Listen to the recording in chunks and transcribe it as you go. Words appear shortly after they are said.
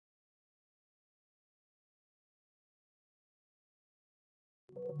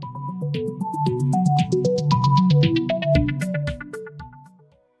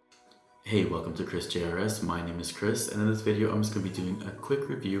Hey, welcome to Chris JRS. My name is Chris, and in this video I'm just going to be doing a quick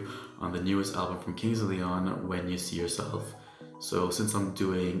review on the newest album from Kings of Leon, When You See Yourself. So since I'm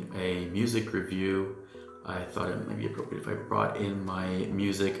doing a music review, I thought it might be appropriate if I brought in my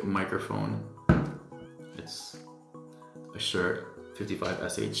music microphone. It's a Shure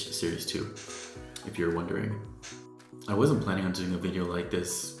 55SH Series 2, if you're wondering. I wasn't planning on doing a video like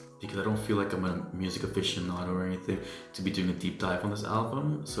this because I don't feel like I'm a music aficionado or anything to be doing a deep dive on this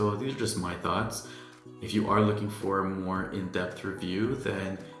album, so these are just my thoughts. If you are looking for a more in-depth review,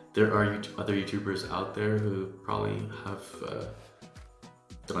 then there are other YouTubers out there who probably have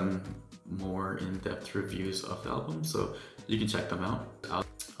done more in-depth reviews of the album, so you can check them out.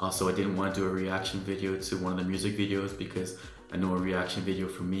 Also, I didn't want to do a reaction video to one of the music videos because I know a reaction video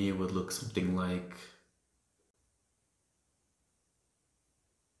for me would look something like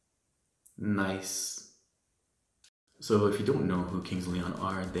nice. So if you don't know who Kings of Leon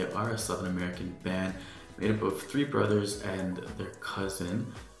are, they are a Southern American band made up of 3 brothers and their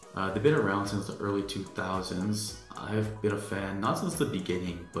cousin. They've been around since the early 2000s. I've been a fan not since the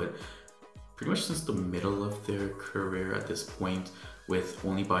beginning, but pretty much since the middle of their career at this point with the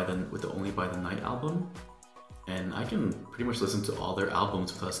Only by the Night album. And I can pretty much listen to all their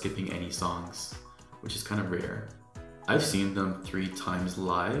albums without skipping any songs, which is kind of rare. I've seen them 3 times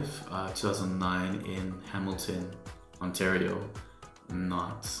live, 2009 in Hamilton, Ontario,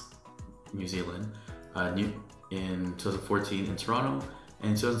 not New Zealand, in 2014 in Toronto,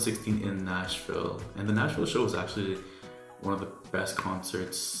 and 2016 in Nashville. And the Nashville show was actually one of the best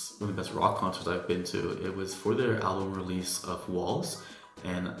concerts, one of the best rock concerts I've been to. It was for their album release of Walls,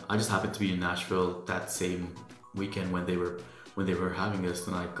 and I just happened to be in Nashville that same weekend when they were having this,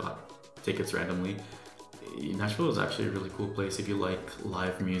 and I got tickets randomly. Nashville is actually a really cool place if you like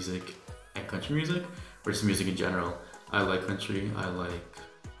live music and country music, or just music in general. I like country, I like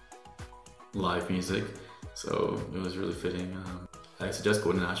live music, so it was really fitting. I suggest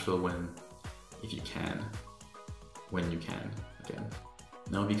going to Nashville when you can, again.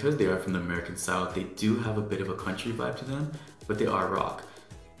 Now, because they are from the American South, they do have a bit of a country vibe to them, but they are rock.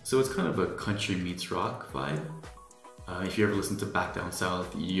 So it's kind of a country meets rock vibe. If you ever listen to Back Down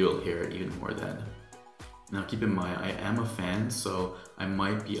South, you'll hear it even more then. Now keep in mind, I am a fan, so I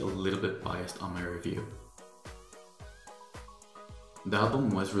might be a little bit biased on my review. The album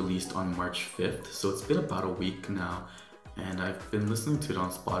was released on March 5th, so it's been about a week now, and I've been listening to it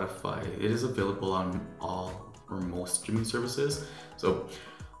on Spotify. It is available on all or most streaming services, so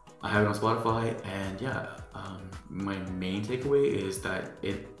I have it on Spotify, and yeah, my main takeaway is that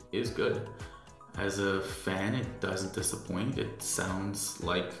it is good. As a fan, it doesn't disappoint. It sounds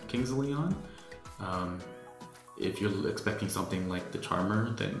like Kings of Leon. If you're expecting something like The Charmer,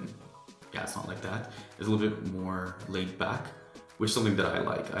 then yeah, it's not like that. It's a little bit more laid back, which is something that I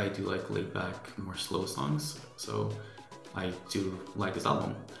like. I do like laid back, more slow songs, so I do like this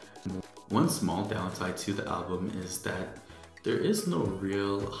album. One small downside to the album is that there is no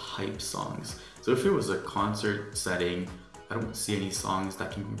real hype songs. So if it was a concert setting, I don't see any songs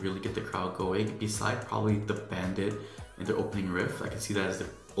that can really get the crowd going, beside probably The Bandit and their opening riff. I can see that as the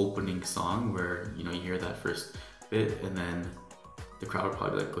opening song where, you know, you hear that first bit and then the crowd would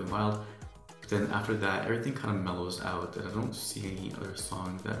probably be like going wild. But then after that, everything kind of mellows out, and I don't see any other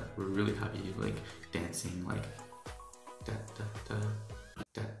songs that were really have you like dancing, like da da da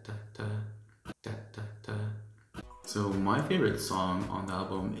da da da da da da. So my favorite song on the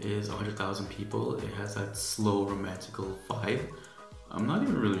album is 100,000 People. It has that slow romantical vibe. I'm not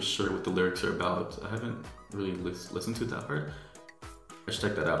even really sure what the lyrics are about. I haven't really listened to that part. I should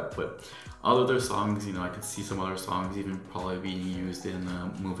check that out. But all other songs, you know, I could see some other songs even probably being used in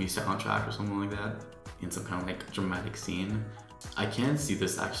a movie soundtrack or something like that, in some kind of like dramatic scene. I can see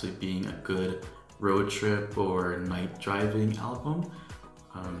this actually being a good road trip or night driving album.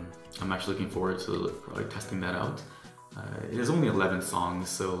 I'm actually looking forward to probably testing that out. It is only 11 songs,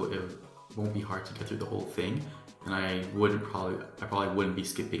 so it won't be hard to get through the whole thing, and I probably wouldn't be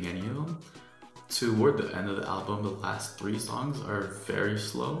skipping any of them. Toward the end of the album, the last 3 songs are very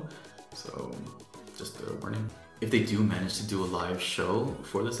slow, so just a warning. If they do manage to do a live show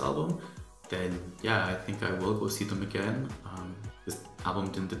for this album, then yeah, I think I will go see them again. This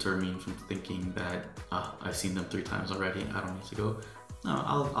album didn't deter me from thinking that I've seen them 3 times already, I don't need to go. No,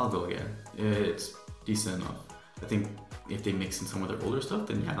 I'll go again. It's decent enough. I think if they mix in some of their older stuff,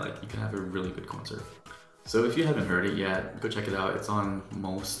 then yeah, like you can have a really good concert. So if you haven't heard it yet, go check it out. It's on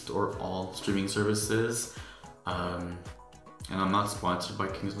most or all streaming services. And I'm not sponsored by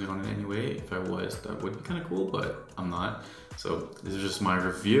Kings of Leon in any way. If I was, that would be kind of cool, but I'm not. So this is just my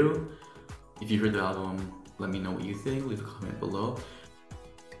review. If you heard the album, let me know what you think. Leave a comment below.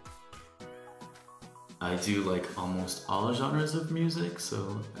 I do like almost all genres of music,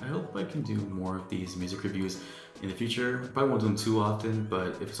 so I hope I can do more of these music reviews in the future. Probably won't do them too often, but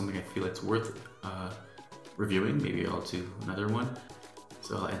if it's something I feel like it's worth reviewing, maybe I'll do another one.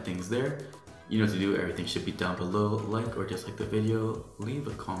 So I'll end things there. You know what to do, everything should be down below. Like or dislike the video, leave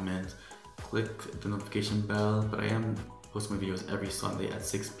a comment, click the notification bell, but I am posting my videos every Sunday at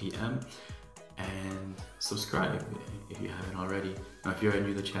 6 p.m. and subscribe if you haven't already. Now if you're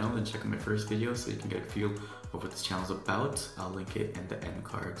new to the channel, then check out my first video so you can get a feel of what this channel is about. I'll link it in the end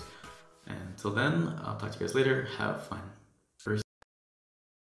card. And until then, I'll talk to you guys later. Have fun.